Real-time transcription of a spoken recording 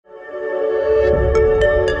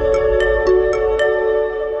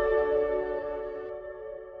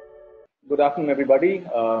afternoon, everybody.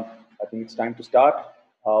 I think it's time to start.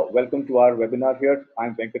 Welcome to our webinar here.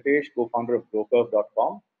 I'm Venkatesh, co-founder of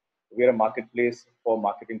Grocurv.com. We are a marketplace for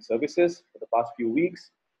marketing services. For the past few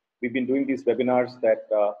weeks, we've been doing these webinars that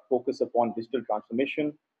focus upon digital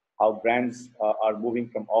transformation, how brands are moving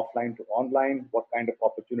from offline to online, what kind of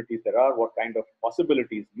opportunities there are, what kind of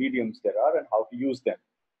possibilities, mediums there are, and how to use them.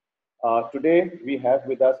 Today, we have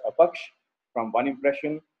with us Apaksh from One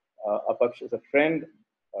Impression. Apaksh is a friend,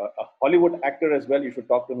 a Hollywood actor as well. You should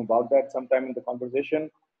talk to him about that sometime in the conversation.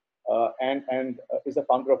 And is a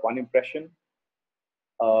founder of One Impression.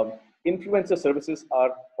 Influencer services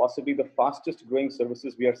are possibly the fastest growing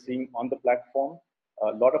services we are seeing on the platform.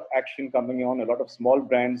 A lot of action coming on, a lot of small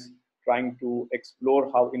brands trying to explore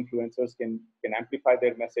how influencers can amplify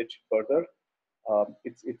their message further.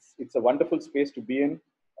 It's a wonderful space to be in.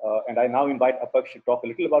 And I now invite Apaksh to talk a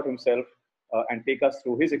little about himself and take us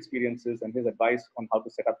through his experiences and his advice on how to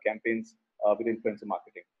set up campaigns with influencer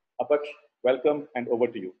marketing. Apaksh, welcome and over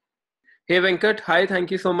to you. Hey Venkat, hi,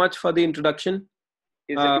 thank you so much for the introduction.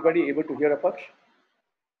 Is everybody able to hear Apaksh?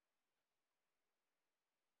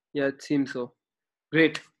 Yeah, it seems so.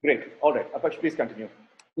 Great. All right, Apaksh, please continue.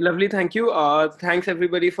 Lovely, thank you. Thanks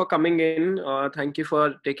everybody for coming in. Thank you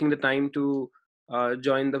for taking the time to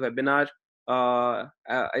join the webinar.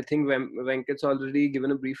 I think Venkat's already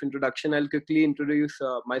given a brief introduction. I'll quickly introduce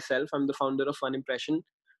myself. I'm the founder of One Impression.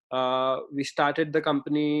 We started the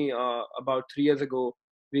company about 3 years ago.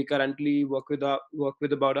 We currently work with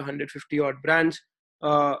about 150 odd brands.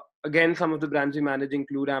 Again, some of the brands we manage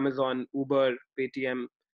include Amazon, Uber, Paytm,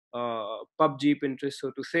 PUBG, Pinterest,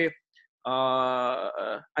 so to say.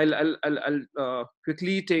 I'll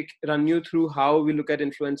quickly run you through how we look at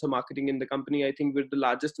influencer marketing in the company. I think we're the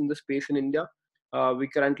largest in the space in India. We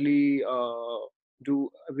currently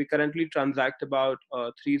transact about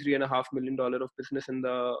 $3.5 million of business in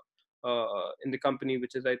the company,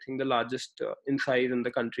 which is I think the largest in size in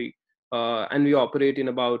the country. And we operate in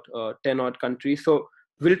about 10 odd countries. So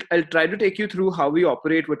I'll try to take you through how we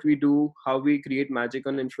operate, what we do, how we create magic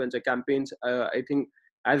on influencer campaigns. I think,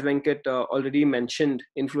 as Venkat already mentioned,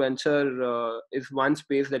 influencer is one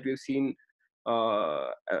space that we've seen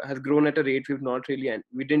has grown at a rate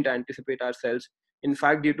we didn't anticipate ourselves. In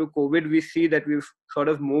fact, due to COVID, we see that we've sort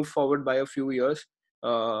of moved forward by a few years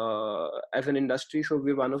as an industry. So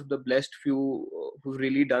we're one of the blessed few who've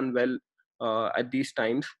really done well at these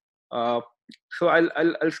times. So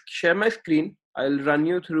I'll share my screen. I'll run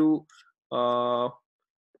you through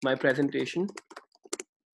my presentation.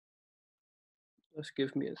 Just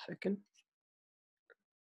give me a second.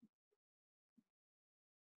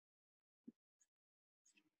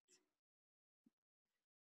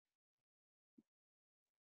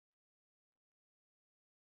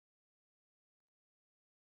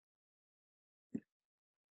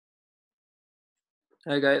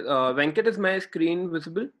 Hi guys, Venkat, is my screen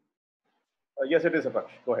visible? Yes, it is, Apaksh.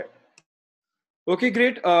 Go ahead. Okay,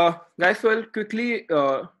 great. Guys, so I'll quickly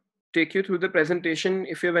take you through the presentation.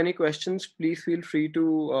 If you have any questions, please feel free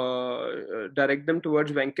to direct them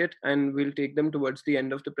towards Venkat, and we'll take them towards the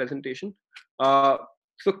end of the presentation.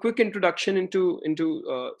 So quick introduction into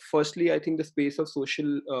firstly, I think the space of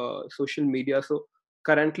social media. So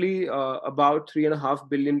currently about 3.5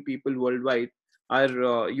 billion people worldwide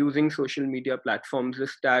are using social media platforms.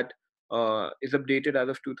 This stat is updated as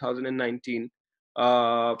of 2019.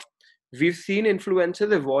 We've seen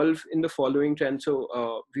influencers evolve in the following trend.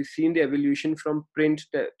 So we've seen the evolution from print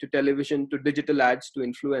to television to digital ads to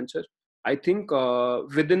influencer. I think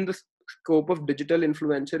within the scope of digital,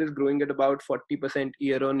 influencer is growing at about 40%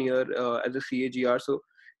 year on year as a CAGR. So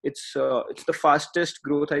it's the fastest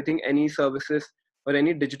growth I think any services or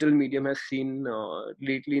any digital medium has seen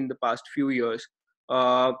lately in the past few years.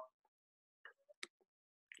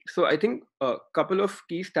 So I think a couple of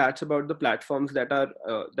key stats about the platforms that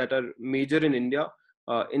are major in India.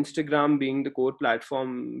 Instagram being the core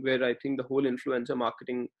platform where I think the whole influencer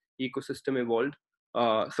marketing ecosystem evolved.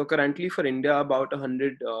 So currently for India, about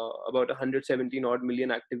 117 odd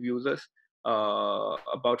million active users,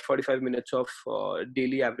 about 45 minutes of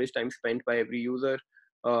daily average time spent by every user.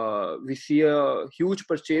 We see a huge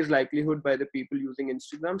purchase likelihood by the people using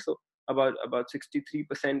Instagram. So about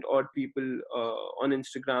 63% odd people on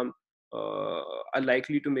Instagram are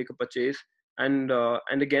likely to make a purchase. And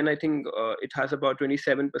again, I think it has about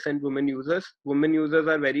 27% women users. Women users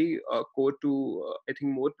are very core to I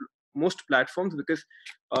think most platforms, because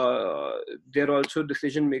they're also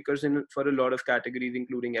decision makers for a lot of categories,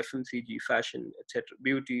 including FMCG, fashion, etc.,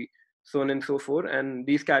 beauty, so on and so forth. And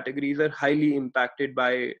these categories are highly impacted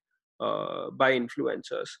by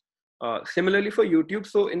influencers. Similarly for YouTube,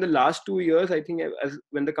 so in the last 2 years, I think as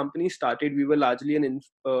when the company started, we were largely an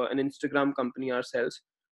Instagram company ourselves.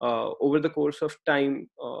 Over the course of time,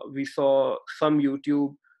 we saw some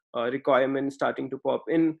YouTube requirements starting to pop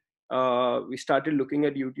in. We started looking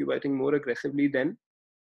at YouTube, I think, more aggressively then,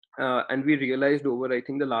 and we realized over, I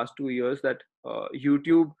think, the last 2 years that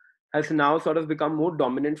YouTube has now sort of become more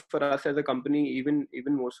dominant for us as a company, even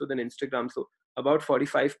more so than Instagram. So about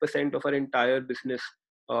 45% of our entire business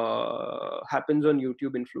happens on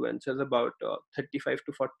YouTube influencers. About 35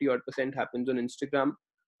 to 40 odd percent happens on Instagram.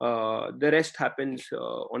 The rest happens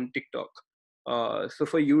on TikTok. So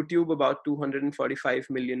for YouTube, about 245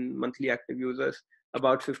 million monthly active users,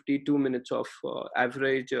 about 52 minutes of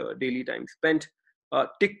average daily time spent.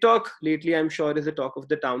 TikTok lately, I'm sure, is the talk of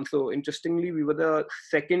the town. So interestingly, we were the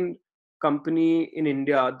second company in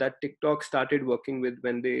India that TikTok started working with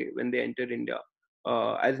when they entered India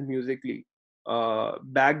as Musically.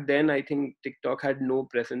 Back then, I think TikTok had no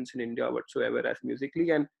presence in India whatsoever as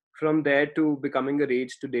Musically, and from there to becoming a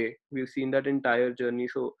rage today, we've seen that entire journey.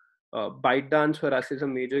 So ByteDance for us is a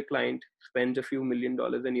major client, spends a few $1 million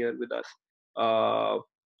a year with us.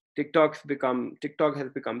 TikTok has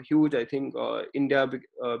become huge. I think India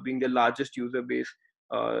being the largest user base,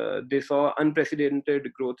 they saw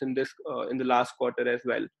unprecedented growth in this in the last quarter as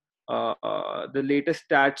well. The latest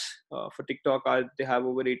stats for TikTok are they have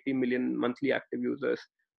over 80 million monthly active users,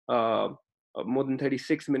 more than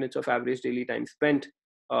 36 minutes of average daily time spent.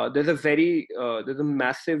 There's a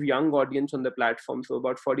massive young audience on the platform, so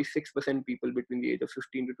about 46% people between the age of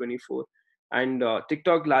 15 to 24, and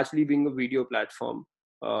TikTok largely being a video platform.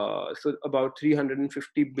 So about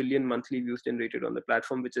 350 billion monthly views generated on the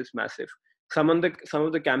platform, which is massive. Some of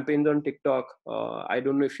the campaigns on TikTok, I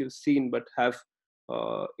don't know if you've seen, but have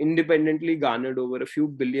independently garnered over a few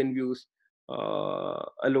billion views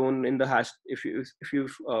alone in the hash. If you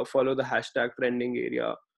follow the hashtag trending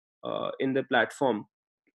area in the platform.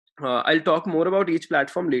 I'll talk more about each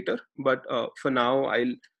platform later, but for now,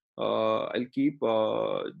 I'll keep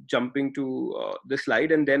jumping to the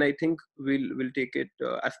slide, and then I think we'll take it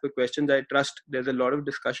as per questions. I trust there's a lot of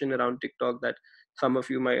discussion around TikTok that some of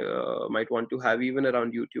you might want to have, even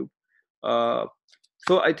around YouTube.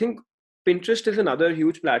 So I think Pinterest is another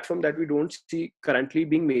huge platform that we don't see currently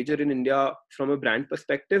being major in India from a brand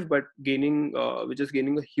perspective, but which is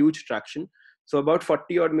gaining a huge traction. So about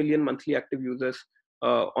 40 odd million monthly active users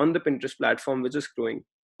on the Pinterest platform, which is growing.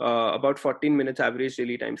 About 14 minutes average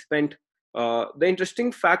daily time spent. The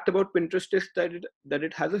interesting fact about Pinterest is that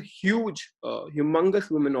it has a huge,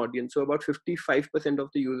 humongous women audience. So about 55% of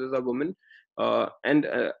the users are women, and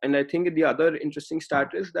I think the other interesting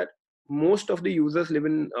stat is that most of the users live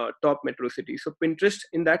in top metro cities. So Pinterest,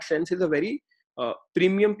 in that sense, is a very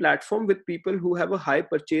premium platform with people who have a high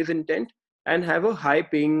purchase intent and have a high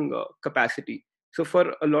paying capacity. So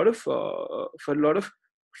for a lot of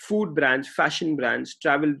food brands, fashion brands,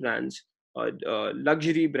 travel brands,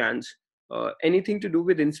 luxury brands, anything to do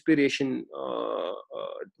with inspiration,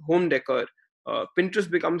 home decor, Pinterest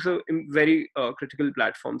becomes a very critical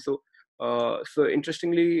platform. So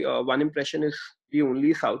interestingly, One Impression is the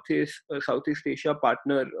only Southeast Asia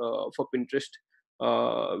partner for Pinterest.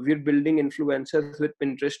 We're building influencers with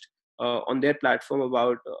Pinterest on their platform,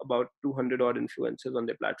 about 200 odd influencers on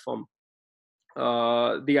their platform.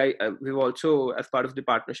 We've also, as part of the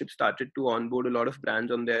partnership, started to onboard a lot of brands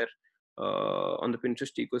on the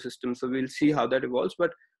Pinterest ecosystem. So we'll see how that evolves.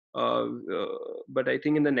 But I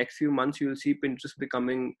think in the next few months you'll see Pinterest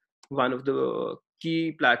becoming one of the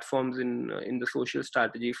key platforms in the social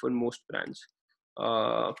strategy for most brands.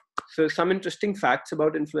 So some interesting facts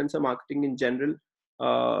about influencer marketing in general.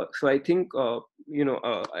 So I think I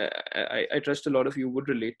trust a lot of you would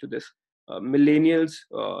relate to this. Millennials,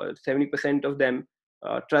 70% of them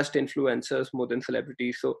trust influencers more than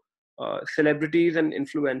celebrities. So celebrities and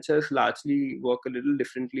influencers largely work a little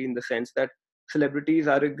differently, in the sense that celebrities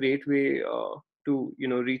are a great way to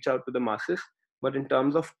reach out to the masses. But in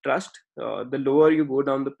terms of trust, the lower you go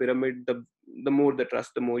down the pyramid, the more the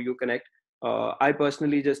trust, the more you connect. I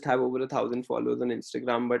personally just have over 1,000 followers on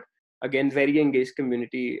Instagram, but again, very engaged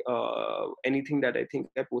community. Anything that I think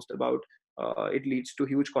I post about, it leads to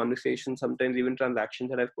huge conversations, sometimes even transactions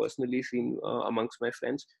that I've personally seen amongst my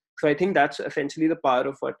friends. So I think that's essentially the power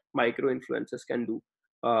of what micro influencers can do.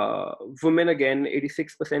 Women, again,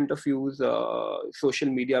 86% of use social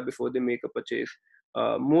media before they make a purchase.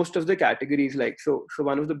 Most of the categories, so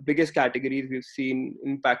one of the biggest categories we've seen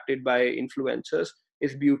impacted by influencers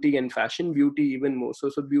is beauty and fashion. Beauty even more so.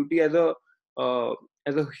 So beauty as a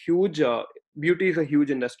huge beauty is a huge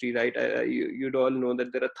industry, right? You'd all know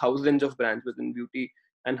that there are thousands of brands within beauty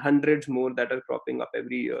and hundreds more that are cropping up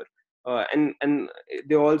every year. and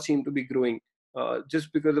they all seem to be growing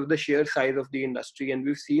just because of the sheer size of the industry. And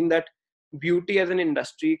we've seen that beauty as an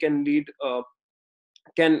industry can lead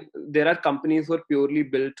can there are companies who are purely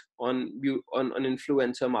built on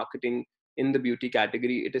influencer marketing in the beauty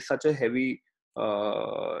category. It is such a heavy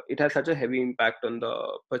it has such a heavy impact on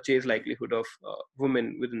the purchase likelihood of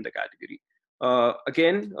women within the category.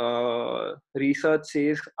 Again, research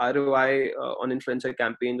says ROI on influencer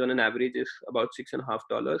campaigns on an average is about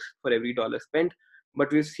 $6.50 for every dollar spent,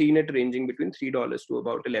 but we've seen it ranging between $3 to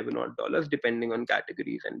about $11 depending on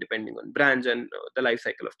categories and depending on brands and the life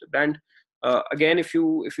cycle of the brand. Again, if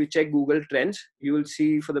you check Google Trends, you will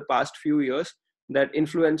see for the past few years that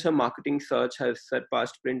influencer marketing search has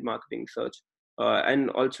surpassed print marketing search. And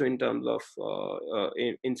also in terms of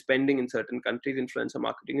in spending in certain countries, influencer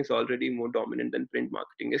marketing is already more dominant than print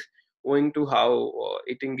marketing is, owing to how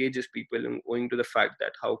it engages people and owing to the fact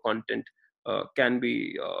that how content can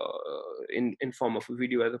be in form of a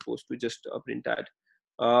video as opposed to just a print ad.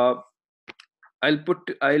 Uh, I'll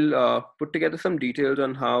put together some details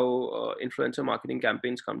on how influencer marketing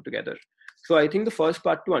campaigns come together. So I think the first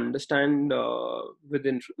part to understand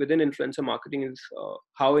within influencer marketing is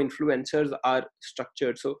how influencers are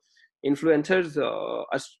structured. So influencers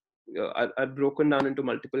are broken down into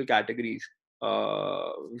multiple categories.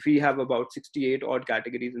 We have about 68 odd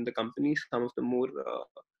categories in the company. Some of the more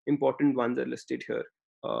important ones are listed here.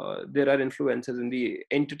 There are influencers in the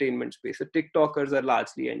entertainment space. So TikTokers are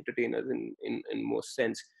largely entertainers in most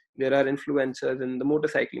sense. There are influencers in the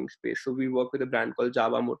motorcycling space. So we work with a brand called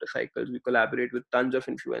Java Motorcycles. We collaborate with tons of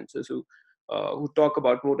influencers who talk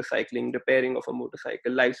about motorcycling, repairing of a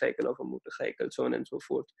motorcycle, life cycle of a motorcycle, so on and so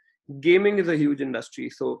forth. Gaming is a huge industry.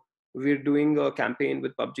 So we're doing a campaign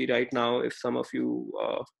with PUBG right now. If some of you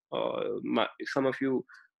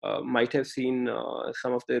might have seen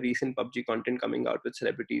some of the recent PUBG content coming out with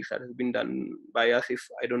celebrities that has been done by us. If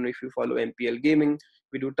I don't know if you follow MPL gaming,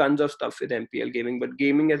 we do tons of stuff with MPL gaming. But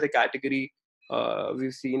gaming as a category,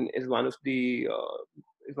 we've seen is one of the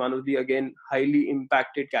again highly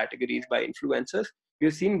impacted categories by influencers.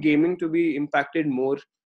 We've seen gaming to be impacted more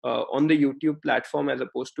on the YouTube platform as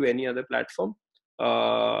opposed to any other platform.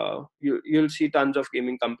 You'll see tons of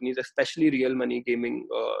gaming companies, especially real money gaming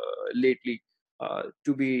lately,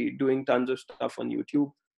 to be doing tons of stuff on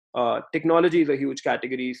YouTube. Technology is a huge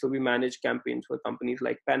category. So we manage campaigns for companies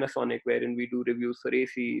like Panasonic, wherein we do reviews for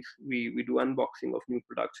ACs, we do unboxing of new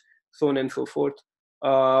products, so on and so forth.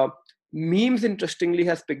 Memes, interestingly,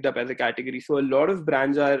 has picked up as a category. So a lot of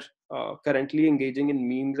brands are currently engaging in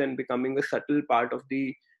memes and becoming a subtle part of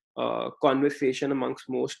the conversation amongst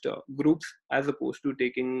most groups, as opposed to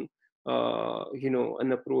taking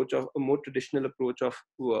an approach of a more traditional approach of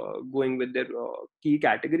going with their key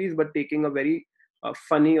categories, but taking a very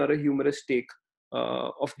funny or a humorous take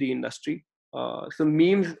of the industry. So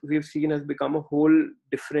memes, we've seen, has become a whole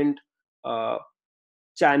different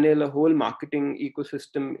channel, a whole marketing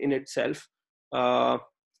ecosystem in itself.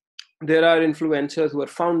 There are influencers who are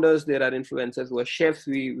founders. There are influencers who are chefs.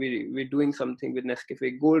 We're doing something with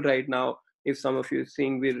Nescafe Gold right now. If some of you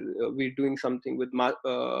think we're doing something with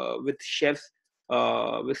chefs,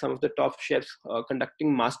 with some of the top chefs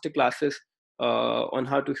conducting master classes on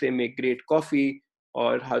how to make great coffee,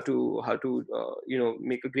 or how to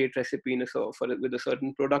make a great recipe with a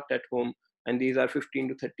certain product at home. And these are 15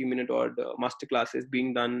 to 30-minute odd master classes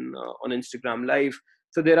being done on Instagram Live.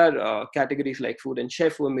 So there are categories like food and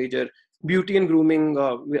chef who are major. Beauty and grooming,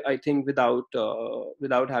 I think, without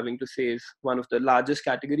having to say, is one of the largest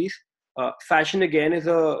categories. Fashion, again, is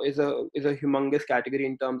a humongous category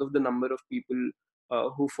in terms of the number of people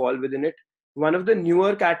who fall within it. One of the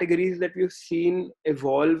newer categories that we've seen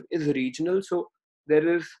evolve is regional. So there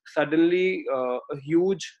is suddenly a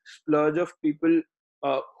huge splurge of people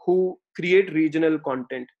who create regional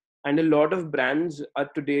content. And a lot of brands are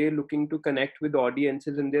today looking to connect with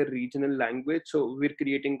audiences in their regional language. So we're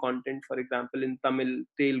creating content, for example, in Tamil,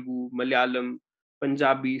 Telugu, Malayalam,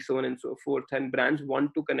 Punjabi, so on and so forth. And brands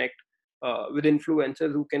want to connect with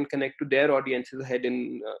influencers who can connect to their audiences ahead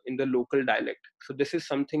in the local dialect. So this is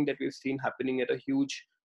something that we've seen happening at a huge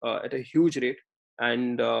rate.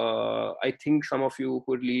 And I think some of you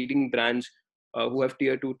who are leading brands who have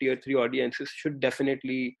tier 2, tier 3 audiences should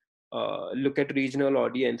definitely look at regional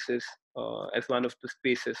audiences as one of the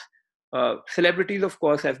spaces. Celebrities, of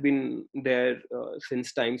course, have been there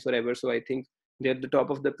since times forever. So I think they're at the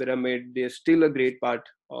top of the pyramid. They're still a great part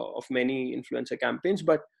of many influencer campaigns.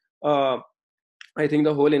 But I think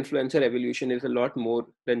the whole influencer evolution is a lot more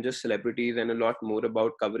than just celebrities, and a lot more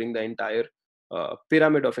about covering the entire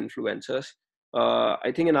pyramid of influencers.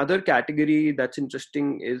 I think another category that's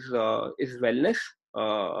interesting is wellness.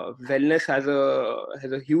 Wellness has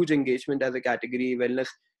a huge engagement as a category. Wellness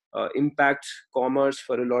impacts commerce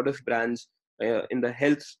for a lot of brands in the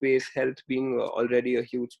health space, health being already a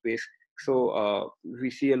huge space. So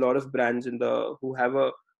we see a lot of brands who have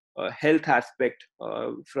a health aspect,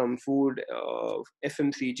 from food,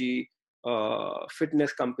 FMCG,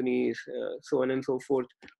 fitness companies, so on and so forth,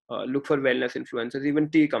 look for wellness influencers, even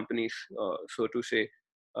tea companies, so to say.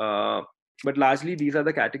 But largely, these are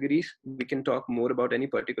the categories. We can talk more about any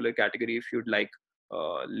particular category if you'd like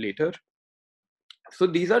later. So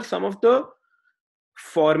these are some of the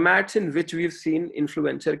formats in which we've seen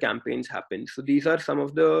influencer campaigns happen. So these are some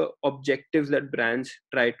of the objectives that brands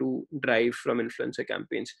try to drive from influencer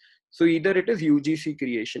campaigns. So either it is UGC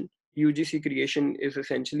creation. UGC creation is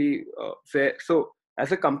essentially fair. So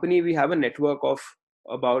as a company, we have a network of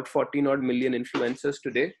about 14 odd million influencers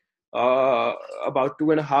today. About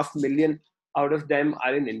 2.5 million out of them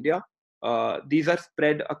are in India. These are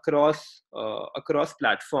spread across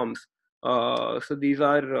platforms. So these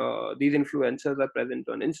influencers are present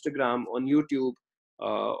on Instagram, on YouTube,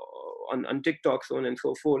 on TikTok, so on and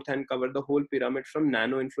so forth, and cover the whole pyramid from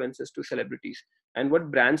nano influencers to celebrities. And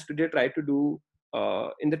what brands today try to do,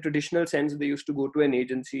 in the traditional sense, they used to go to an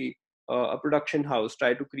agency, a production house,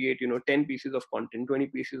 try to create 10 pieces of content, 20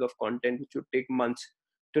 pieces of content, which would take months.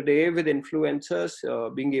 Today, with influencers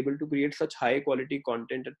being able to create such high quality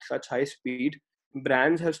content at such high speed,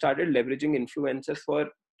 brands have started leveraging influencers for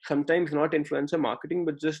sometimes not influencer marketing,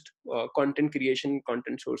 but just content creation,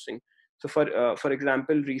 content sourcing. So for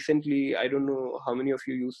example, recently, I don't know how many of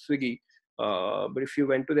you use Swiggy, but if you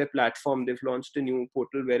went to their platform, they've launched a new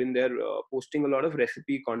portal wherein they're posting a lot of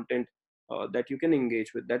recipe content that you can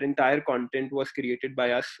engage with. That entire content was created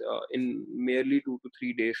by us in merely 2 to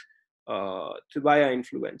 3 days via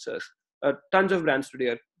influencers. Tons of brands today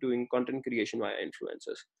are doing content creation via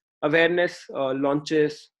influencers. Awareness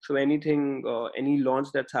launches, so anything, any launch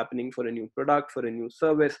that's happening for a new product, for a new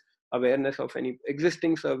service, awareness of any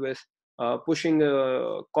existing service, pushing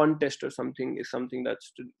a contest or something is something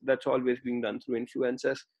that's always being done through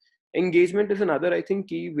influencers. Engagement is another, I think,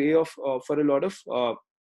 key way of for a lot of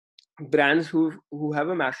brands who have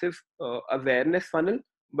a massive awareness funnel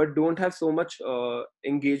but don't have so much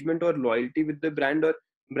engagement or loyalty with the brand, or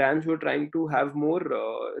brands who are trying to have more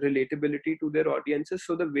relatability to their audiences.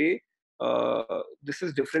 So the way this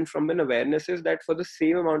is different from an awareness is that for the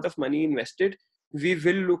same amount of money invested, we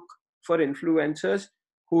will look for influencers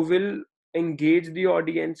who will engage the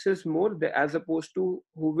audiences more, as opposed to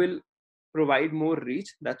who will provide more reach.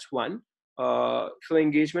 That's one. So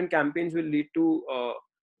engagement campaigns will lead to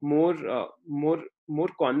more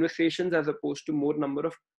conversations, as opposed to more number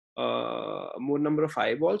of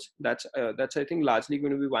eyeballs. That's I think largely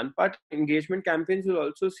going to be one part. Engagement campaigns will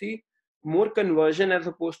also see more conversion as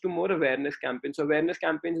opposed to more awareness campaigns. So awareness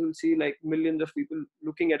campaigns will see like millions of people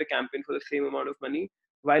looking at a campaign for the same amount of money,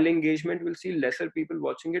 while engagement will see lesser people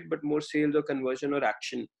watching it but more sales or conversion or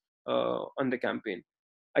action on the campaign.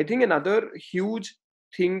 I think another huge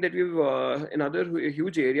thing that another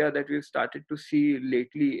huge area that we've started to see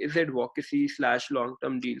lately is advocacy /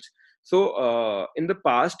 long-term deals. So in the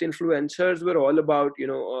past, influencers were all about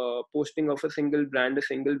posting of a single brand, a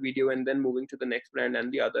single video, and then moving to the next brand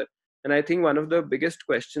and the other. And I think one of the biggest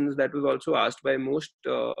questions that was also asked by most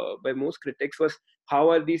critics was, how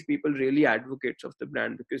are these people really advocates of the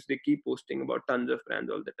brand, because they keep posting about tons of brands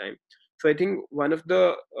all the time. So I think one of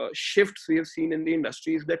the shifts we have seen in the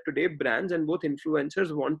industry is that today brands and both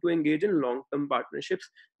influencers want to engage in long-term partnerships.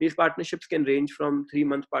 These partnerships can range from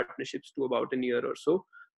 3-month partnerships to about a year or so.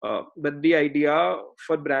 But the idea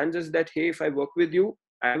for brands is that, hey, if I work with you,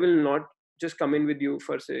 I will not just come in with you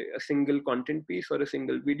for, say, a single content piece or a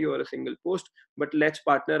single video or a single post, but let's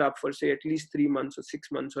partner up for, say, at least 3 months or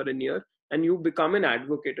 6 months or a year, and you become an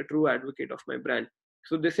advocate, a true advocate of my brand.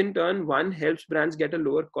 So this in turn, one, helps brands get a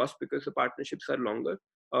lower cost because the partnerships are longer,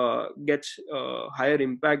 gets higher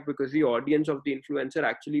impact because the audience of the influencer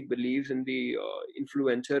actually believes in the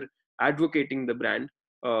influencer advocating the brand.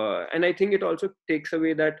 And I think it also takes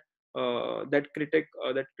away that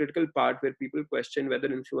critical part where people question whether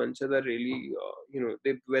influencers are really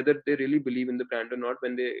whether they really believe in the brand or not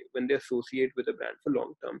when they associate with a brand for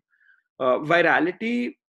long term.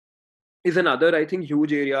 Virality is another, I think,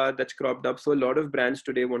 huge area that's cropped up. So a lot of brands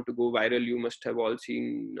today want to go viral. You must have all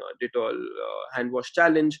seen Dettol hand wash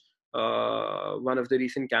challenge. One of the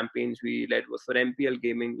recent campaigns we led was for MPL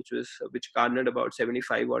Gaming, which garnered about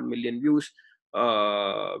 75 odd million views,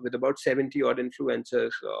 with about 70 odd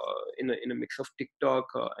influencers in a mix of TikTok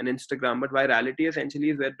and Instagram. But virality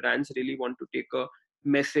essentially is where brands really want to take a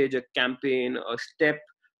message, a campaign, a step,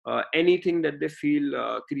 anything that they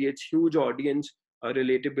feel creates huge audience,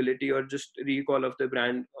 relatability or just recall of the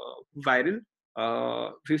brand viral.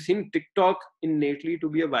 We've seen TikTok innately to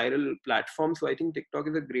be a viral platform, so I think TikTok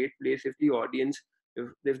is a great place if the audience,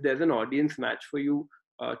 if there's an audience match for you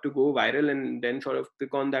to go viral, and then sort of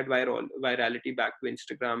pick on that virality back to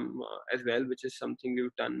Instagram as well, which is something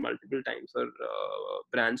we've done multiple times for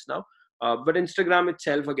brands now. But Instagram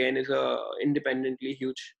itself again is a independently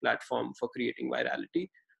huge platform for creating virality.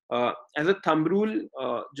 As a thumb rule,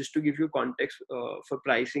 just to give you context for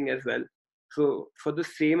pricing as well. So for the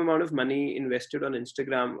same amount of money invested on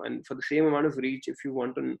Instagram and for the same amount of reach, if you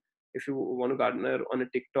want to garner on a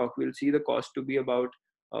TikTok, we'll see the cost to be about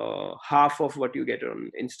half of what you get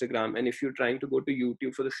on Instagram. And if you're trying to go to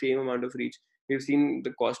YouTube for the same amount of reach, we've seen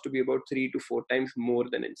the cost to be about 3 to 4 times more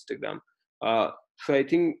than Instagram. So I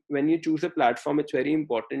think when you choose a platform, it's very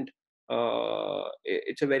important.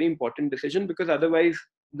 It's a very important decision, because otherwise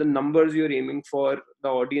the numbers you're aiming for, the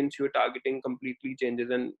audience you're targeting completely changes,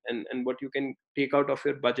 and what you can take out of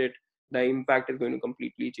your budget, the impact is going to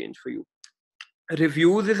completely change for you.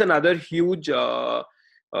 Reviews is another huge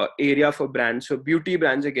area for brands. So beauty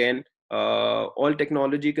brands again, all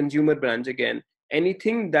technology consumer brands again,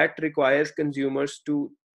 anything that requires consumers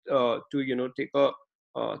to take a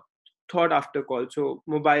thought after call. So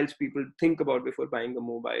mobiles, people think about before buying a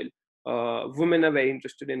mobile. Women are very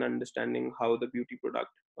interested in understanding how the beauty product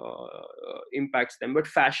impacts them, but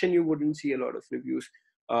fashion, you wouldn't see a lot of reviews.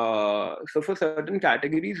 So for certain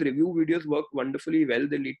categories, review videos work wonderfully well.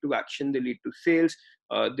 They lead to action, they lead to sales,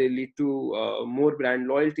 they lead to more brand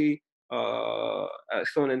loyalty, so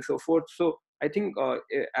on and so forth. So I think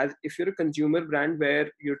as if you're a consumer brand where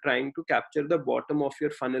you're trying to capture the bottom of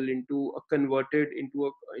your funnel into a converted into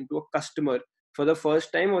a customer for the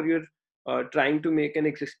first time, or you're trying to make an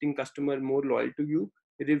existing customer more loyal to you,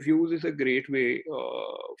 reviews is a great way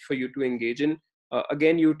for you to engage in.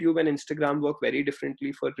 Again, YouTube and Instagram work very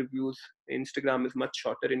differently for reviews. Instagram is much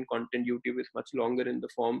shorter in content. YouTube is much longer in the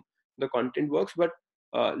form the content works. But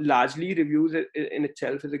largely, reviews in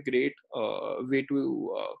itself is a great way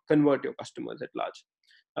to convert your customers at large.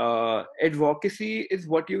 Advocacy is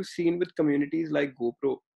what you've seen with communities like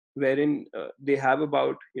GoPro, wherein they have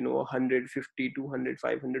about 150, 200,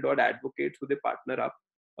 500 odd advocates who they partner up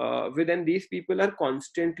with, and these people are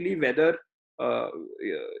constantly, whether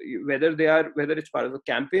it's part of a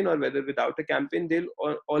campaign or whether without a campaign, they'll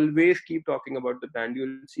always keep talking about the brand.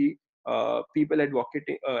 You'll see people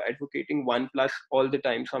advocating OnePlus all the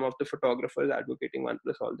time. Some of the photographers advocating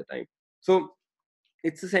OnePlus all the time. So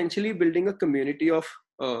it's essentially building a community of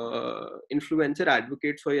influencer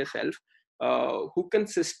advocates for yourself, who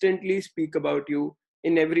consistently speak about you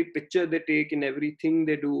in every picture they take, in everything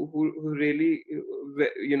they do, who really,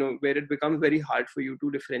 where it becomes very hard for you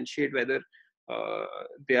to differentiate whether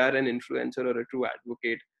they are an influencer or a true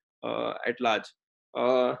advocate at large.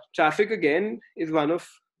 Traffic again is one of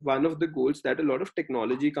the goals that a lot of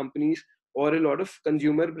technology companies or a lot of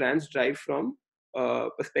consumer brands drive from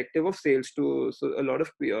perspective of sales. So a lot of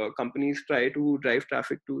companies try to drive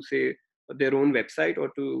traffic to, say, their own website or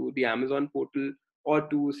to the Amazon portal or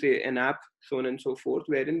to, say, an app, so on and so forth,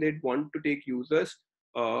 wherein they'd want to take users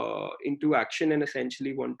into action and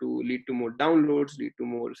essentially want to lead to more downloads, lead to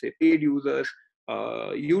more, say, paid users.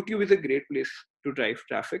 YouTube is a great place to drive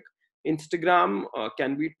traffic. Instagram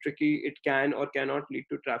can be tricky. It can or cannot lead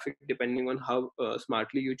to traffic depending on how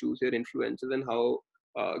smartly you choose your influencers and how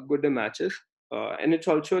good the match is. And it's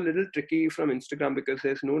also a little tricky from Instagram because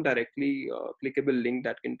there's no directly clickable link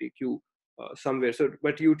that can take you somewhere. So,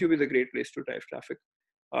 but YouTube is a great place to drive traffic.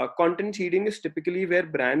 Content seeding is typically where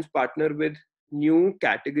brands partner with new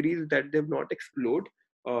categories that they've not explored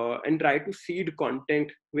and try to seed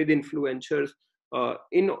content with influencers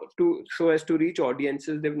so as to reach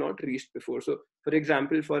audiences they've not reached before. So, for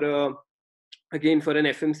example, for an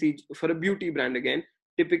FMCG, for a beauty brand again,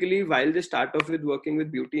 typically while they start off with working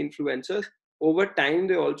with beauty influencers, over time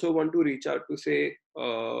they also want to reach out to, say,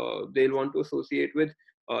 they'll want to associate with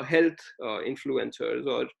health influencers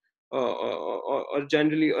or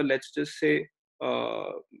generally, or let's just say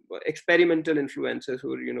experimental influencers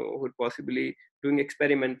who are possibly doing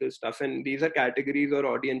experimental stuff, and these are categories or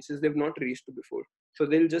audiences they've not reached before, so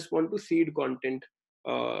they'll just want to seed content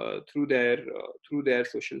through their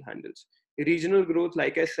social handles. Regional growth,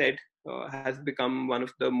 like I said, has become one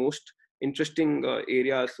of the most interesting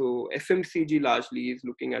areas. So FMCG largely is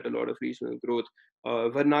looking at a lot of regional growth.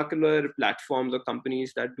 Vernacular platforms or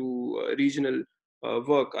companies that do regional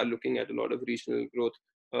work are looking at a lot of regional growth.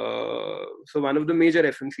 So one of the major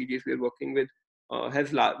FMCGs we're working with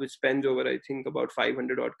which spends over, I think, about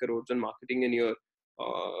 500 odd crores on marketing a year.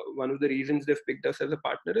 one of the reasons they've picked us as a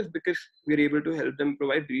partner is because we're able to help them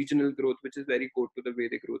provide regional growth, which is very core to the way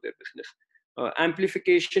they grow their business.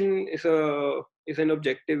 Amplification is an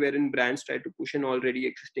objective wherein brands try to push an already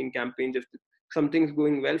existing campaign. If something's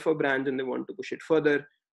going well for brands and they want to push it further,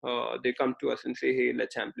 they come to us and say, hey,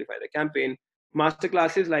 let's amplify the campaign.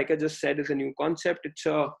 Masterclasses, like I just said, is a new concept. It's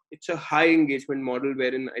a high engagement model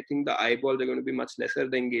wherein I think the eyeballs are going to be much lesser.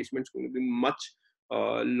 The engagement's going to be much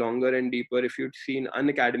longer and deeper. If you'd seen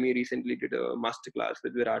Unacademy recently did a masterclass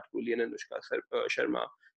with Virat Kohli and Anushka Sharma.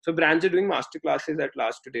 So brands are doing masterclasses at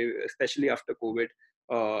last today, especially after COVID.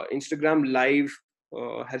 Instagram Live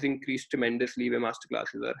has increased tremendously where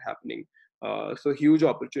masterclasses are happening. So huge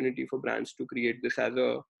opportunity for brands to create this as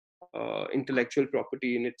a intellectual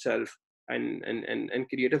property in itself, and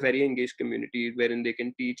create a very engaged community wherein they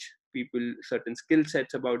can teach people certain skill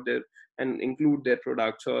sets about their and include their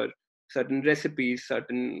products or certain recipes,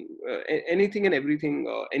 certain anything and everything,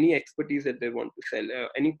 any expertise that they want to sell,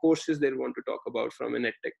 any courses they want to talk about from an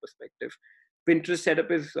edtech perspective. Pinterest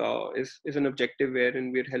setup is an objective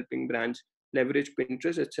wherein we're helping brands leverage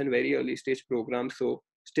Pinterest. It's a very early stage program, so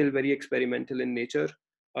still very experimental in nature.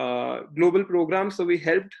 Global program. So we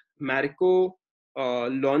helped Marico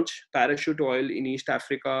launch parachute oil in East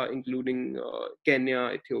Africa, including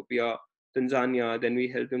Kenya, Ethiopia, Tanzania. Then we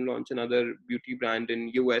helped them launch another beauty brand in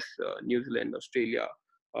US, New Zealand, Australia.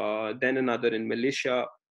 Then another in Malaysia.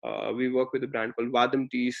 We work with a brand called Vadam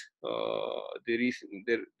Teas.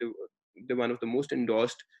 They're one of the most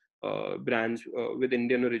endorsed brands with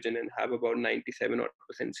Indian origin and have about 97%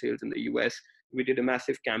 sales in the US. We did a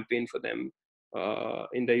massive campaign for them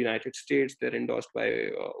in the United States. They're endorsed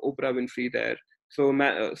by Oprah Winfrey there. So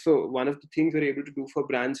one of the things we're able to do for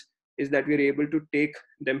brands is that we're able to take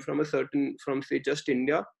them from say just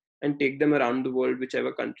India and take them around the world,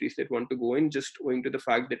 whichever countries they want to go in, just owing to the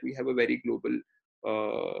fact that we have a very global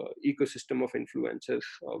ecosystem of influencers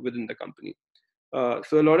within the company.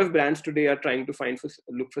 So a lot of brands today are trying to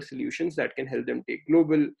look for solutions that can help them take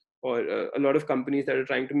global, or a lot of companies that are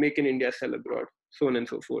trying to make in India sell abroad, so on and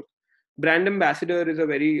so forth. Brand ambassador is a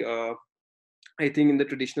very I think in the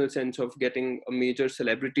traditional sense of getting a major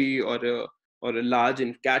celebrity or a large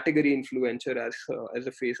category influencer as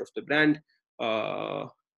a face of the brand.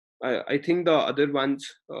 I think the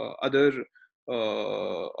other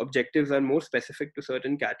objectives are more specific to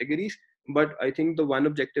certain categories. But I think the one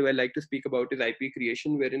objective I like to speak about is IP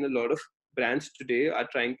creation, wherein a lot of brands today are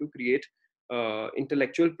trying to create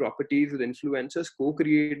intellectual properties with influencers,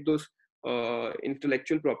 co-create those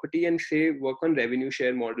intellectual property and say work on revenue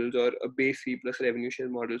share models or a base fee plus revenue share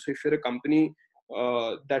model. So if you're a company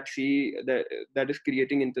that is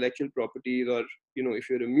creating intellectual properties, or if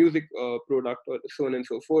you're a music product or so on and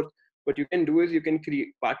so forth, what you can do is you can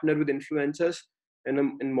partner with influencers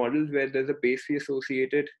in models where there's a base fee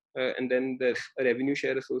associated and then there's a revenue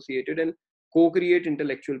share associated, and co-create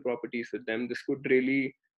intellectual properties with them. This could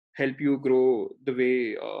really help you grow the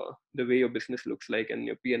way your business looks like and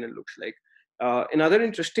your P&L looks like. Another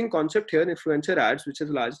interesting concept here, influencer ads, which has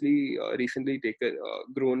largely recently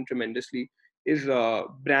grown tremendously, is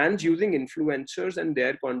brands using influencers and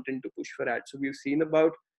their content to push for ads. So we've seen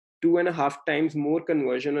about 2.5 times more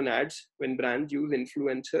conversion on ads when brands use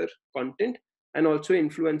influencer content and also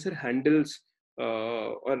influencer handles.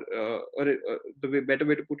 Or the better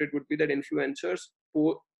way to put it would be that influencers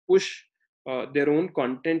push their own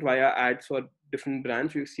content via ads for different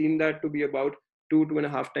brands. We've seen that to be about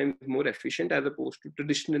 2.5 times more efficient as opposed to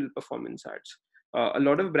traditional performance ads. A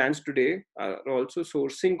lot of brands today are also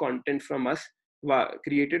sourcing content from us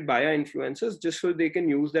created via influencers, just so they can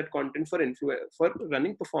use that content for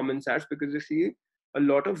running performance ads, because they see a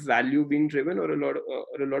lot of value being driven or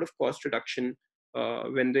a lot of cost reduction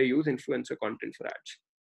when they use influencer content for ads.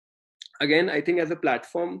 Again, I think as a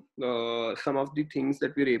platform, some of the things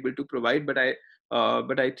that we're able to provide, but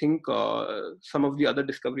I think some of the other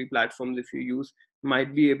discovery platforms, if you use,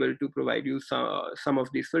 might be able to provide you some of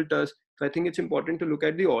these filters. So I think it's important to look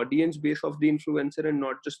at the audience base of the influencer and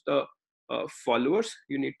not just the followers.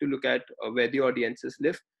 You need to look at where the audiences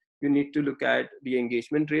live. You need to look at the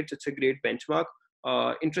engagement rates. It's a great benchmark.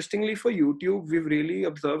 Interestingly, for YouTube, we've really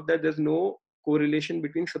observed that there's no correlation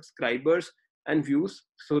between subscribers and views.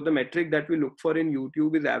 So the metric that we look for in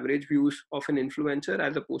YouTube is average views of an influencer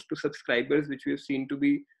as opposed to subscribers, which we've seen to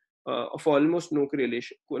be of almost no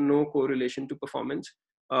correlation to performance.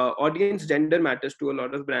 Audience gender matters to a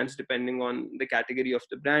lot of brands depending on the category of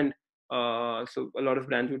the brand. So a lot of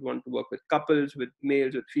brands would want to work with couples, with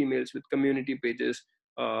males, with females, with community pages.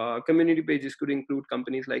 Community pages could include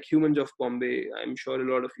companies like Humans of Bombay. I'm sure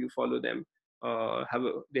a lot of you follow them.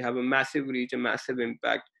 They have a massive reach, a massive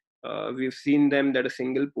impact. We've seen them that a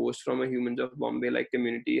single post from a Humans of Bombay like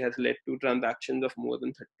community has led to transactions of more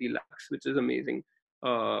than 30 lakhs, which is amazing.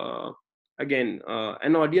 An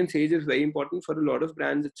audience age is very important for a lot of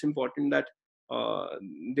brands. It's important that uh,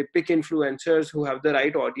 they pick influencers who have the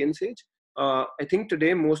right audience age. I think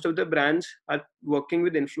today most of the brands are working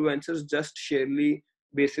with influencers just sheerly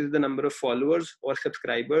basis the number of followers or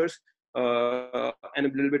subscribers and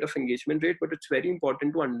a little bit of engagement rate. But it's very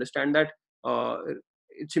important to understand that uh,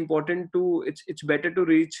 it's better to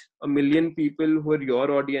reach 1 million people who are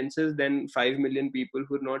your audiences than 5 million people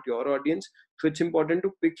who are not your audience. So it's important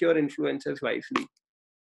to pick your influencers wisely.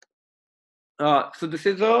 So this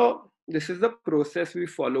is the process we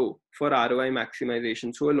follow for ROI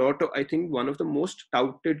maximization. So I think one of the most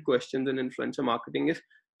touted questions in influencer marketing is,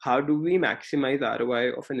 how do we maximize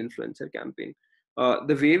ROI of an influencer campaign?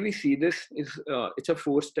 The way we see this is it's a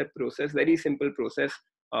 4-step process, very simple process.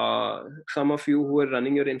 Some of you who are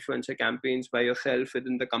running your influencer campaigns by yourself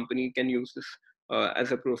within the company can use this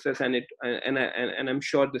as a process, and I'm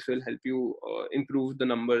sure this will help you improve the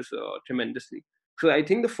numbers tremendously. So I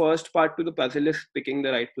think the first part to the puzzle is picking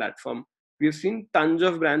the right platform. We've seen tons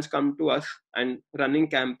of brands come to us and running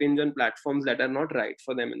campaigns on platforms that are not right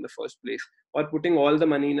for them in the first place, or putting all the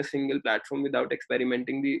money in a single platform without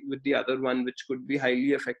experimenting with the other one, which could be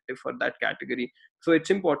highly effective for that category. So it's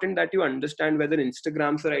important that you understand whether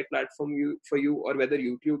Instagram's the right platform for you, or whether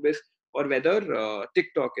YouTube is, or whether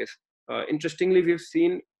TikTok is. Interestingly, we've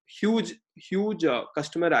seen huge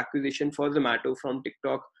customer acquisition for Zomato from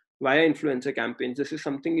TikTok via influencer campaigns. This is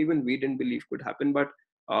something even we didn't believe could happen, but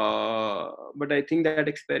I think that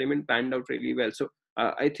experiment panned out really well. So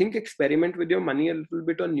I think experiment with your money a little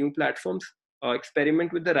bit on new platforms.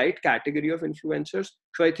 Experiment with the right category of influencers.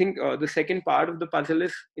 So I think the second part of the puzzle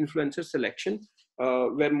is influencer selection,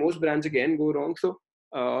 where most brands again go wrong. So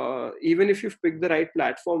even if you've picked the right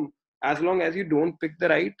platform, as long as you don't pick the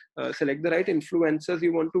right, select the right influencers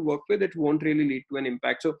you want to work with, it won't really lead to an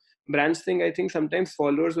impact. So brands think, I think sometimes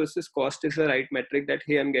followers versus cost is the right metric, that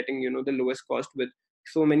hey, I'm getting the lowest cost with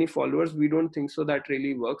so many followers. We don't think so that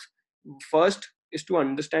really works. First is to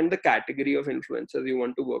understand the category of influencers you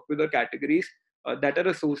want to work with, or categories that are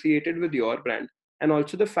associated with your brand, and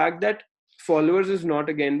also the fact that followers is not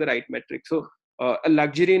again the right metric. So a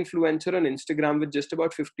luxury influencer on Instagram with just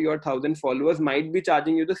about 50 or 1,000 followers might be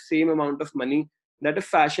charging you the same amount of money that a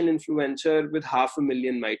fashion influencer with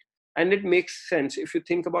 500,000 might. And it makes sense. If you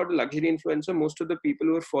think about a luxury influencer, most of the people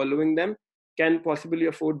who are following them can possibly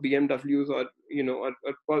afford BMWs,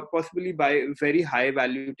 or possibly buy very high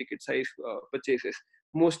value ticket size purchases.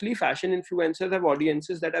 Mostly fashion influencers have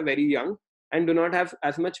audiences that are very young and do not have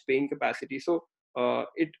as much paying capacity. So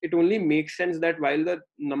it only makes sense that while the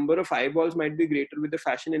number of eyeballs might be greater with the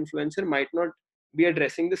fashion influencer, might not be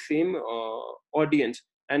addressing the same audience,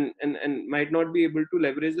 and might not be able to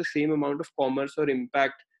leverage the same amount of commerce or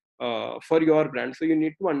impact for your brand. So you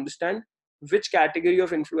need to understand which category of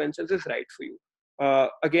influencers is right for you.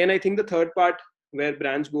 Again, I think the third part where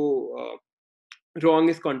brands go wrong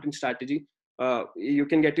is content strategy. You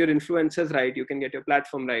can get your influencers right, you can get your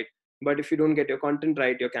platform right, but if you don't get your content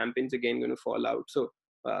right, your campaign's again going to fall out. So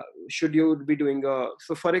should you be doing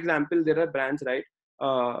so for example, there are brands, right?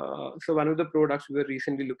 So one of the products we were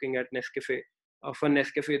recently looking at, Nescafe. For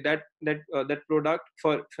Nescafe, that product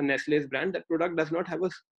for Nestle's brand, that product does not have a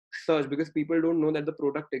search because people don't know that the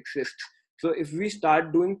product exists. So if we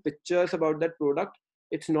start doing pictures about that product,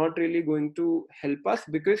 it's not really going to help us,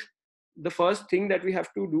 because the first thing that we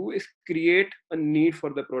have to do is create a need for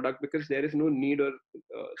the product, because there is no need or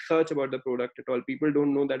search about the product at all. People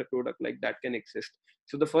don't know that a product like that can exist.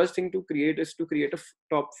 So the first thing to create is to create a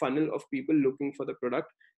top funnel of people looking for the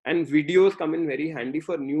product, and videos come in very handy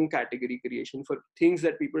for new category creation, for things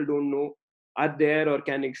that people don't know are there or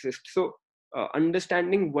can exist. So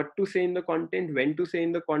understanding what to say in the content, when to say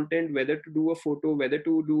in the content, whether to do a photo, whether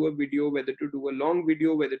to do a video, whether to do a long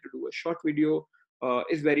video, whether to do a short video,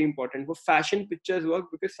 is very important. For fashion, pictures work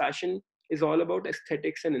because fashion is all about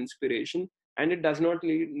aesthetics and inspiration, and it does not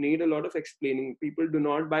need a lot of explaining. People do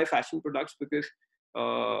not buy fashion products because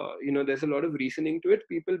there's a lot of reasoning to it.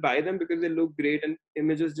 People buy them because they look great and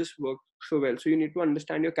images just work so well. So you need to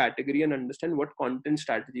understand your category and understand what content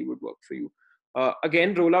strategy would work for you.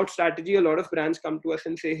 Again, rollout strategy. A lot of brands come to us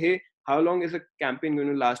and say, hey, how long is a campaign going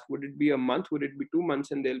to last? Would it be a month? Would it be 2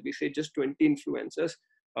 months? And they'll be, say, just 20 influencers.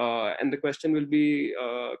 And the question will be,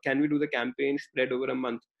 can we do the campaign spread over a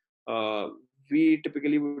month? We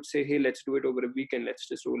typically would say, hey, let's do it over a weekend. Let's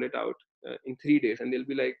just roll it out in 3 days. And they'll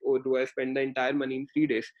be like, oh, do I spend the entire money in 3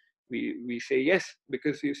 days? We say yes,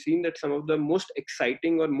 because we've seen that some of the most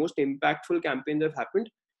exciting or most impactful campaigns have happened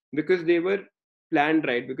because they were planned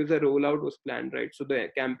right, because the rollout was planned right. So the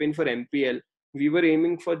campaign for MPL, we were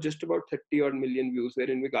aiming for just about 30 odd million views,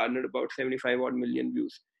 wherein we garnered about 75 odd million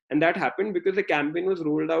views. And that happened because the campaign was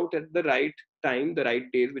rolled out at the right time, the right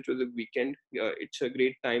days, which was a weekend. It's a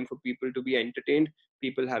great time for people to be entertained.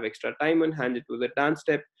 People have extra time on hand. It was a dance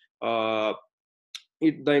step. The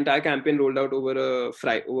entire campaign rolled out over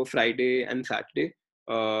Friday and Saturday,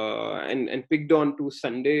 and picked on to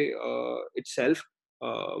Sunday itself.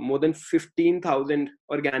 More than 15,000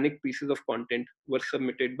 organic pieces of content were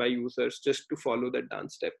submitted by users just to follow that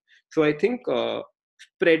dance step. So I think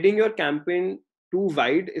spreading your campaign too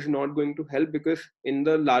wide is not going to help, because in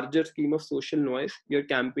the larger scheme of social noise, your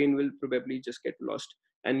campaign will probably just get lost.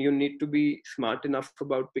 And you need to be smart enough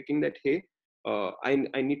about picking that, hey,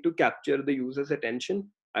 I need to capture the user's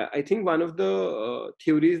attention. I think one of the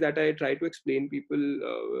theories that I try to explain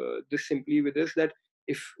people this simply with is that,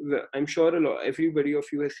 if I'm sure everybody of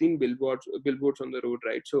you has seen billboards on the road,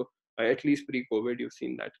 right? So at least pre-COVID, you've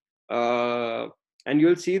seen that, and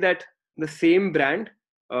you'll see that the same brand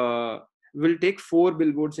will take 4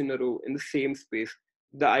 billboards in a row in the same space.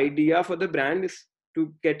 The idea for the brand is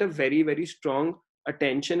to get a very, very strong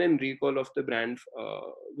attention and recall of the brand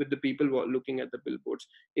with the people looking at the billboards.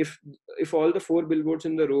 If all the 4 billboards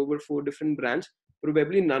in the row were 4 different brands,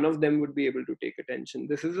 probably none of them would be able to take attention.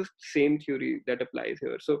 This is the same theory that applies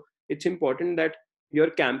here. So it's important that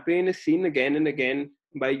your campaign is seen again and again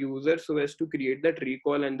by users, so as to create that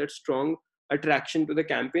recall and that strong attraction to the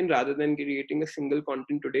campaign, rather than creating a single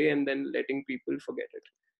content today and then letting people forget it.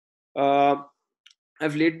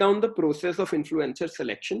 I've laid down the process of influencer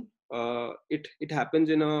selection. It happens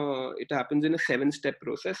in a 7-step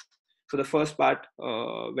process. So the first part,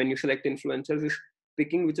 when you select influencers, is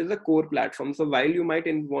picking which is the core platform. So while you might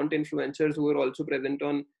want influencers who are also present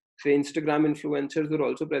on, say, Instagram, influencers who are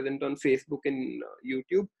also present on Facebook and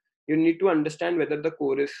YouTube, you need to understand whether the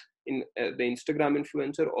core is in the Instagram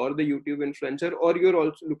influencer or the YouTube influencer, or you're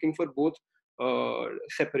also looking for both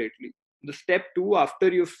separately. The step 2, after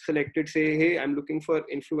you've selected, say, hey, I'm looking for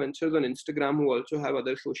influencers on Instagram who also have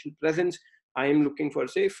other social presence. I am looking for,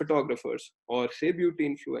 say, photographers, or say beauty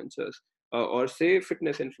influencers, or say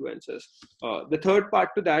fitness influencers. The third part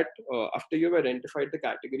to that, after you've identified the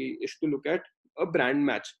category, is to look at a brand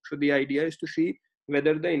match. So the idea is to see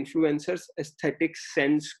whether the influencer's aesthetic,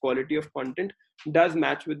 sense, quality of content does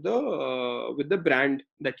match with the brand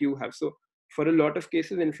that you have. So for a lot of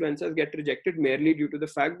cases, influencers get rejected merely due to the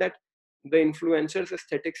fact that the influencer's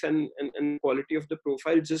aesthetics and quality of the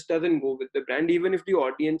profile just doesn't go with the brand, even if the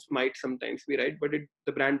audience might sometimes be right, but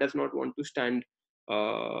the brand does not want to stand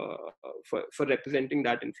for representing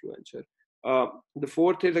that influencer. The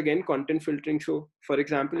fourth is, again, content filtering. So for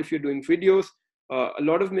example, if you're doing videos, a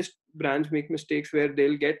lot of brands make mistakes where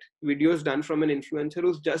they'll get videos done from an influencer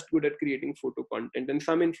who's just good at creating photo content, and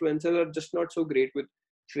some influencers are just not so great with,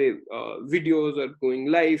 say, videos or going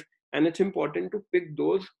live. And it's important to pick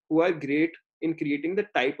those who are great in creating the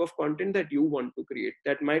type of content that you want to create.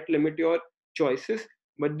 That might limit your choices,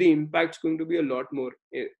 but the impact's going to be a lot more.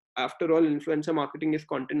 After all, influencer marketing is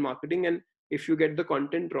content marketing, and if you get the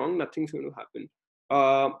content wrong, nothing's going to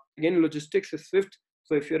happen. Again, logistics is fifth.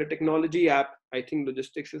 So if you're a technology app, I think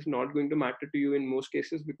logistics is not going to matter to you in most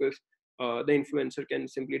cases, because the influencer can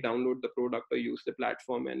simply download the product or use the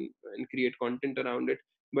platform and create content around it.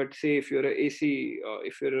 But say if you're a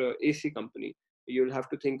AC company, you'll have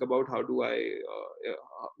to think about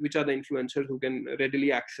which are the influencers who can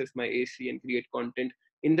readily access my AC and create content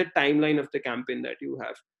in the timeline of the campaign that you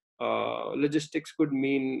have. Logistics could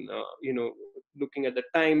mean, looking at the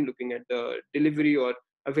time, looking at the delivery or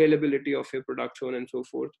availability of your product, so on and so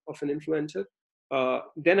forth, of an influencer.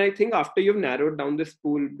 Then I think after you've narrowed down this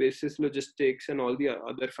pool basis, logistics, and all the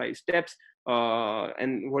other 5 steps,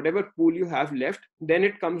 and whatever pool you have left, then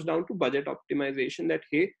it comes down to budget optimization. That,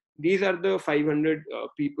 hey, these are the 500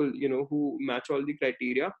 people, who match all the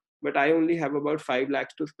criteria, but I only have about 5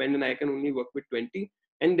 lakhs to spend, and I can only work with 20.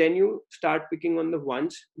 And then you start picking on the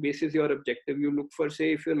ones basis your objective. You look for,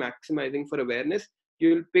 say, if you're maximizing for awareness,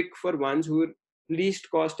 you will pick for ones who are least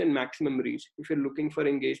cost and maximum reach. If you're looking for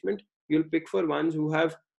engagement, you'll pick for ones who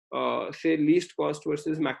have, say, least cost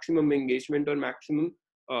versus maximum engagement, or maximum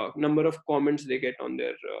number of comments they get on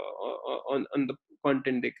their on the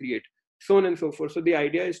content they create, so on and so forth. So the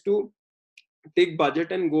idea is to take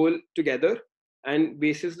budget and goal together, and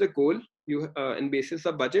basis the goal and basis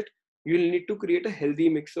the budget, you'll need to create a healthy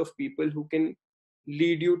mix of people who can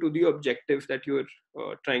lead you to the objectives that you're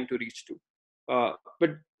trying to reach to.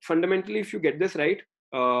 But fundamentally, if you get this right,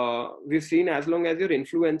 we've seen, as long as your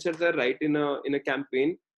influencers are right in a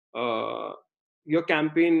campaign, your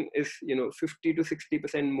campaign is 50 to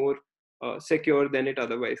 60% more secure than it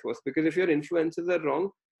otherwise was. Because if your influences are wrong,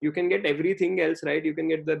 you can get everything else right. You can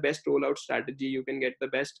get the best rollout strategy, you can get the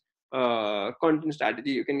best content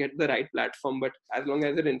strategy, you can get the right platform, but as long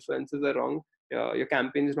as your influences are wrong, your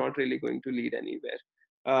campaign is not really going to lead anywhere.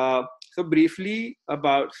 So briefly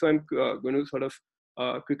about, so I'm going to sort of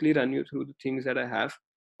quickly run you through the things that I have.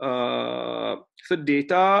 So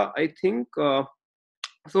data, I think,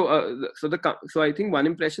 so I think one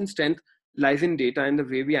impression strength lies in data and the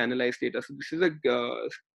way we analyze data. So this is a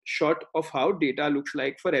shot of how data looks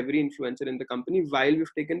like for every influencer in the company. While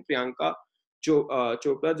we've taken Priyanka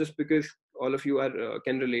Chopra just because all of you are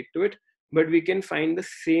can relate to it, but we can find the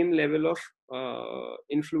same level of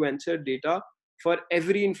influencer data for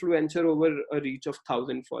every influencer over a reach of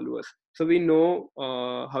 1,000 followers. So we know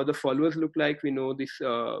how the followers look like. We know this.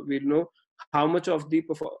 We know how much of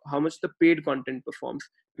how much the paid content performs.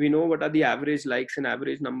 We know what are the average likes and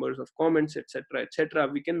average numbers of comments, etc., etc.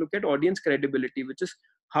 We can look at audience credibility, which is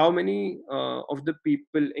how many of the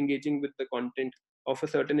people engaging with the content of a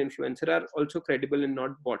certain influencer are also credible and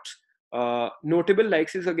not bots. Notable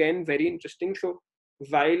likes is again very interesting. So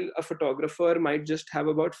while a photographer might just have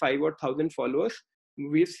about 5,000 followers,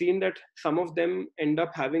 we've seen that some of them end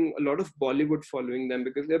up having a lot of Bollywood following them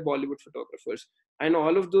because they're Bollywood photographers, and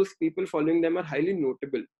all of those people following them are highly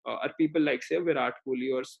notable, are people like say Virat Kohli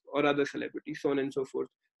or other celebrities, so on and so forth.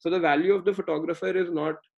 So the value of the photographer is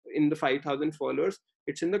not in the 5,000 followers,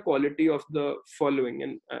 it's in the quality of the following.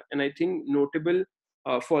 And I think notable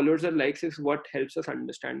followers or likes is what helps us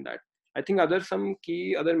understand that. I think some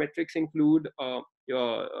key other metrics include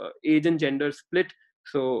your age and gender split.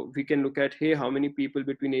 So we can look at, hey, how many people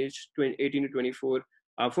between age 18 to 24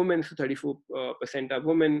 are women, so 34% are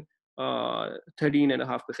women,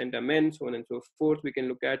 13.5% are men, so on and so forth. We can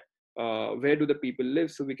look at where do the people live.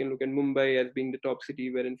 So we can look at Mumbai as being the top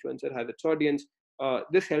city where influencer has its audience.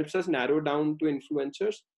 This helps us narrow down to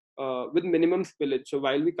influencers with minimum spillage. So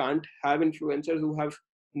while we can't have influencers who have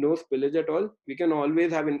no spillage at all, we can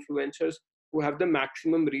always have influencers who have the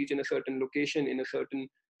maximum reach in a certain location, in a certain,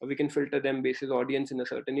 we can filter them basis audience in a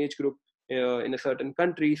certain age group, in a certain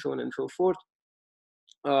country, so on and so forth.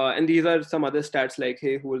 And these are some other stats like,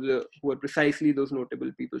 hey, who are precisely those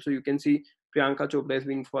notable people. So you can see Priyanka Chopra is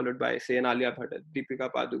being followed by, say, an Alia Bhatt, Deepika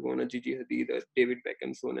Padukone, Gigi Hadid, David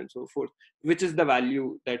Beckham, so on and so forth, which is the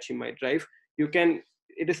value that she might drive.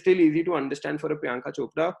 It is still easy to understand for a Priyanka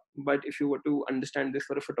Chopra, but if you were to understand this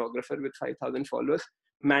for a photographer with 5,000 followers,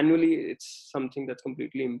 manually, it's something that's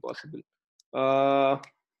completely impossible.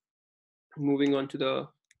 Moving on to the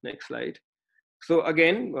next slide. So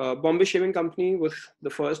again, Bombay Shaving Company was the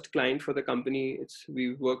first client for the company.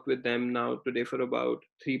 We've worked with them now today for about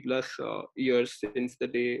 3+ years since the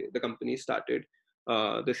day the company started.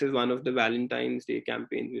 This is one of the Valentine's Day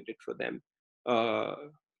campaigns we did for them.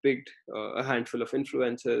 Picked a handful of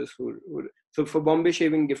influencers so for Bombay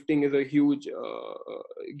Shaving, gifting is a huge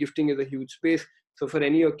space. So for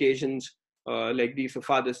any occasions like these, for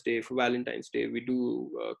Father's Day, for Valentine's Day, we do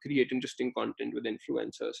create interesting content with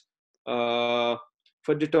influencers.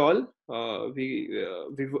 For Dettol,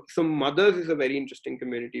 so mothers is a very interesting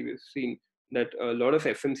community. We've seen that a lot of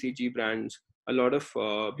FMCG brands, a lot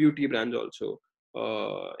of beauty brands also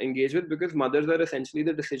engage with, because mothers are essentially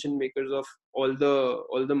the decision makers of all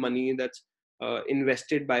the money that's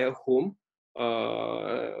invested by a home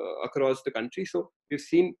across the country. So we've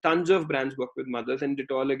seen tons of brands work with mothers, and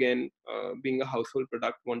Dettol, again, being a household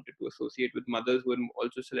product, wanted to associate with mothers who are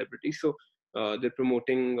also celebrities. So they're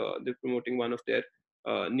promoting one of their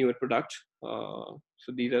newer products.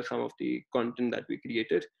 So these are some of the content that we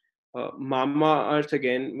created. Mama Earth,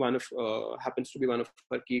 again, happens to be one of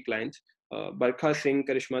our key clients. Barkha Singh,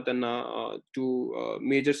 Karishma Tanna, two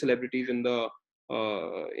major celebrities in their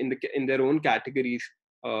own categories.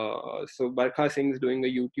 So Barkha Singh is doing a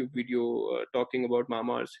YouTube video talking about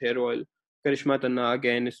Mama Earth's hair oil. Karishma Tanna,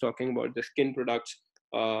 again, is talking about the skin products.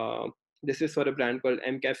 This is for a brand called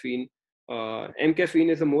M Caffeine. M Caffeine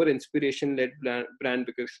is a more inspiration-led brand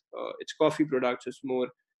because it's coffee products. It's more,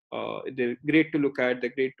 they're great to look at,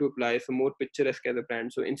 they're great to apply. So more picturesque as a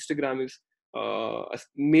brand. So Instagram is a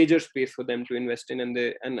major space for them to invest in,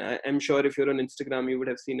 and I'm sure if you're on Instagram, you would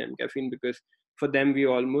have seen M Caffeine, because for them we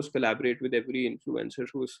almost collaborate with every influencer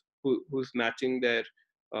who's matching their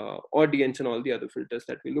audience and all the other filters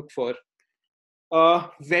that we look for.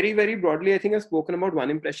 Very, very broadly, I think I've spoken about one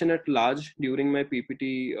impression at large during my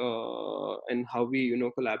PPT and how we,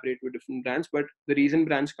 collaborate with different brands. But the reason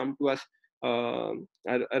brands come to us are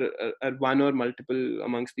one or multiple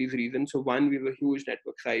amongst these reasons. So one, we have a huge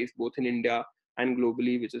network size, both in India and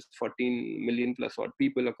globally, which is 14 million plus odd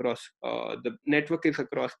people across. The network is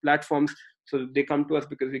across platforms. So they come to us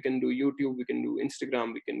because we can do YouTube, we can do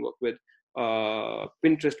Instagram, we can work with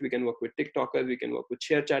Pinterest, we can work with TikTokers, we can work with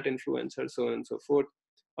share chat influencers, so on and so forth.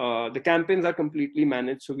 The campaigns are completely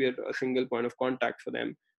managed, so we are a single point of contact for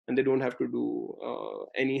them, and they don't have to do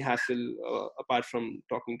any hassle apart from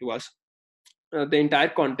talking to us. The entire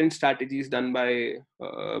content strategy is done by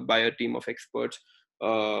a team of experts.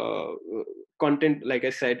 Uh, Content, like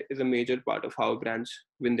I said, is a major part of how brands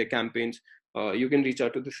win their campaigns. You can reach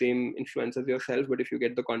out to the same influencers yourself, but if you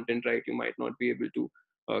get the content right, you might not be able to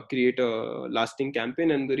create a lasting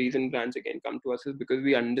campaign. And the reason brands again come to us is because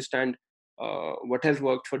we understand what has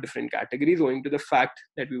worked for different categories, owing to the fact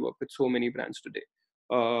that we work with so many brands today.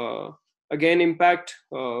 Again, impact,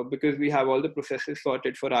 because we have all the processes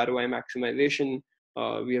sorted for ROI maximization.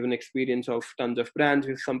 We have an experience of tons of brands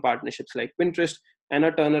with some partnerships like Pinterest, and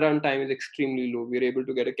our turnaround time is extremely low. We're able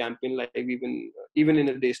to get a campaign live even in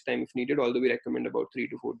a day's time if needed, although we recommend about 3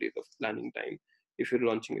 to 4 days of planning time if you're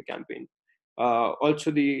launching a campaign.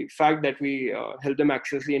 Also, the fact that we help them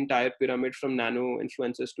access the entire pyramid from nano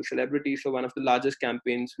influencers to celebrities. So one of the largest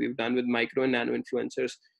campaigns we've done with micro and nano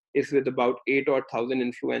influencers is with about 8,000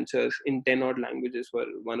 influencers in 10 odd languages for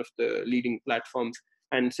one of the leading platforms.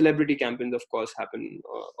 And celebrity campaigns, of course, happen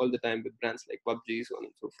all the time with brands like PUBG, so on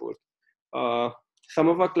and so forth. Some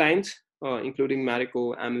of our clients, including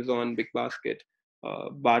Marico, Amazon, Big Basket,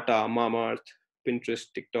 Bata, Mamaearth, Pinterest,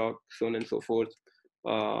 TikTok, so on and so forth.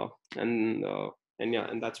 Uh, and yeah,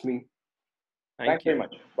 and that's me. Thanks Thank very you.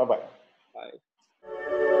 much. Bye-bye. Bye.